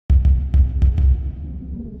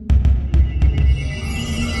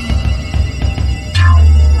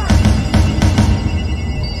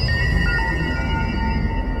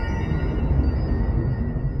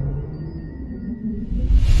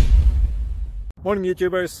Morning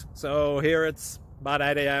YouTubers. So here it's about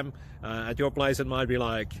 8 a.m. At your place it might be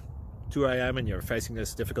like 2 a.m. and you're facing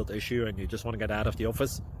this difficult issue and you just want to get out of the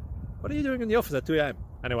office. What are you doing in the office at 2 a.m.?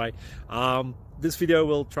 Anyway, this video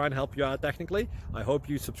will try and help you out technically. I hope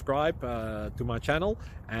you subscribe to my channel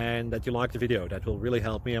and that you like the video. That will really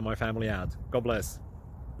help me and my family out. God bless.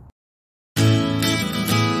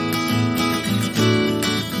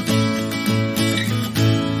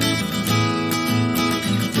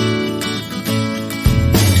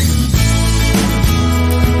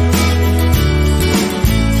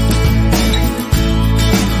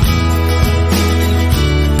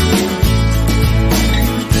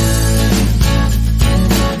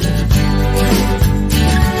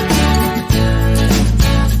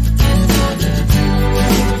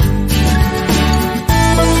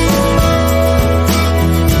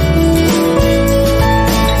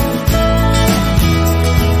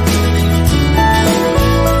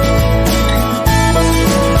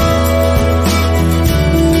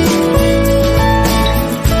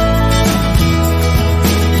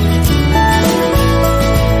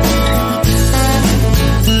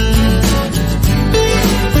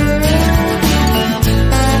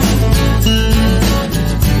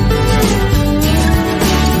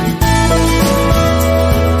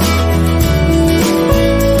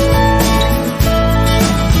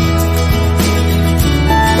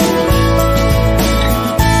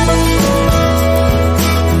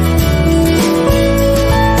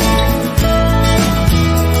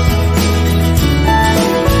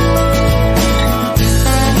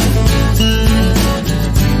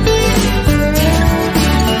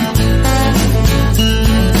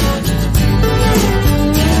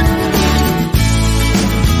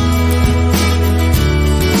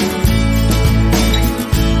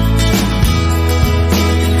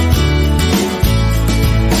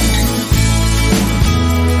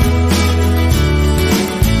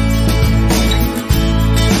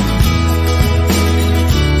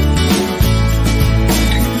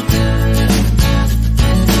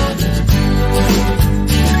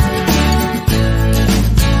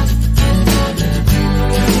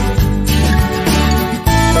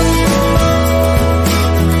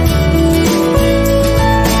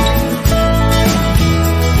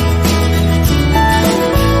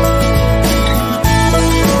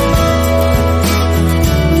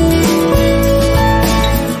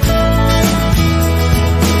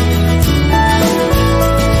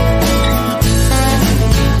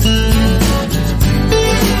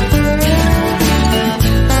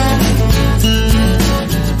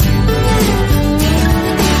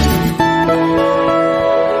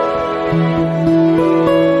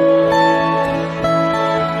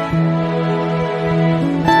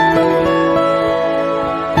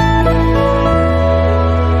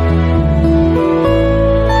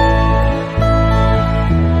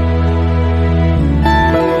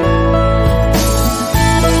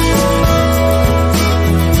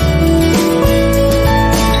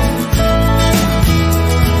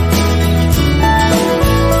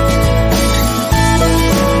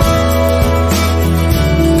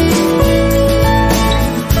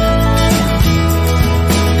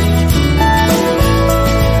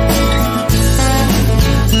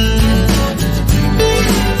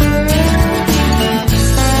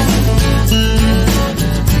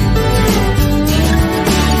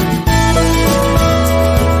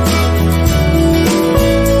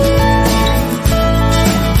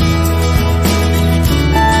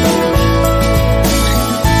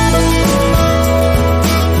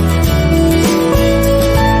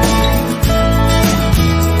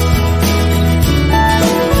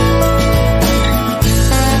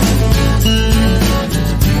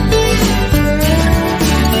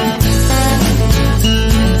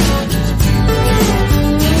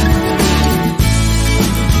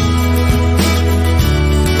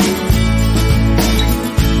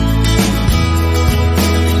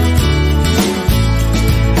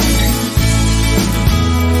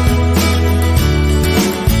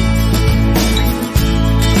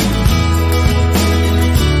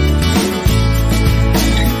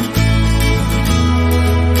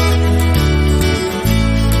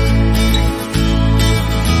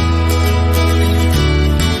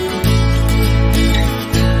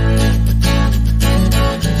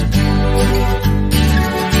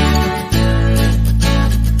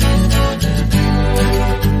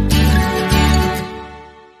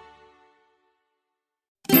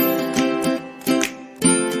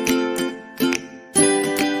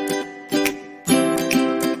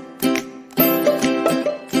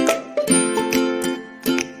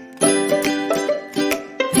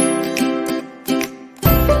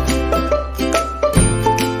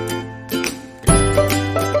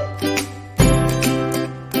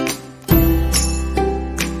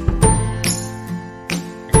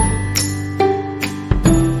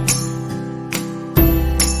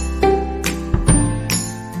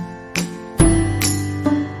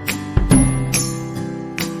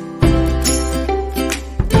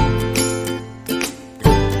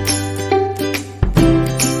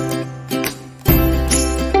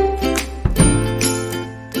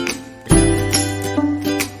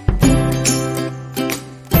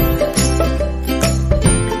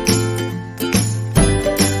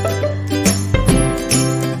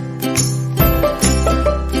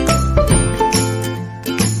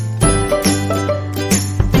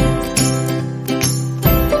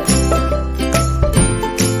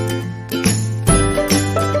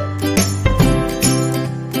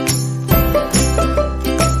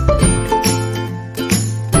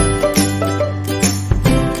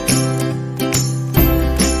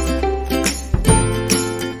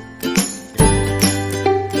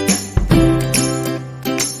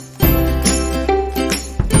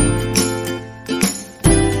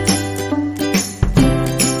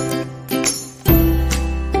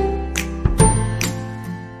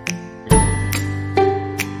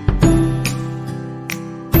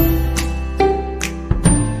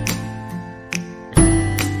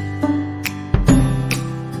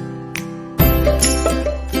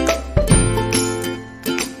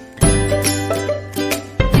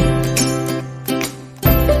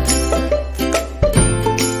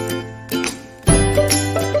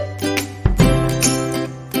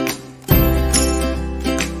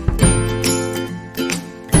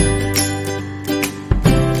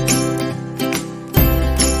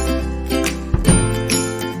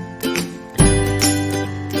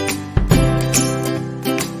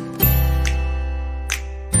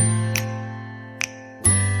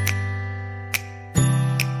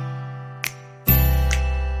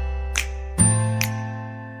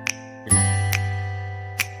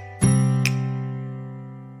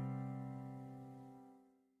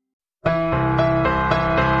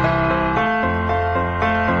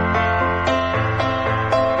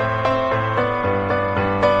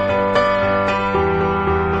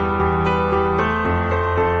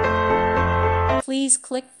 Please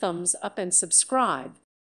click thumbs up and subscribe.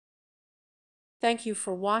 Thank you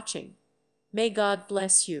for watching. May God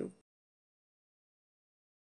bless you.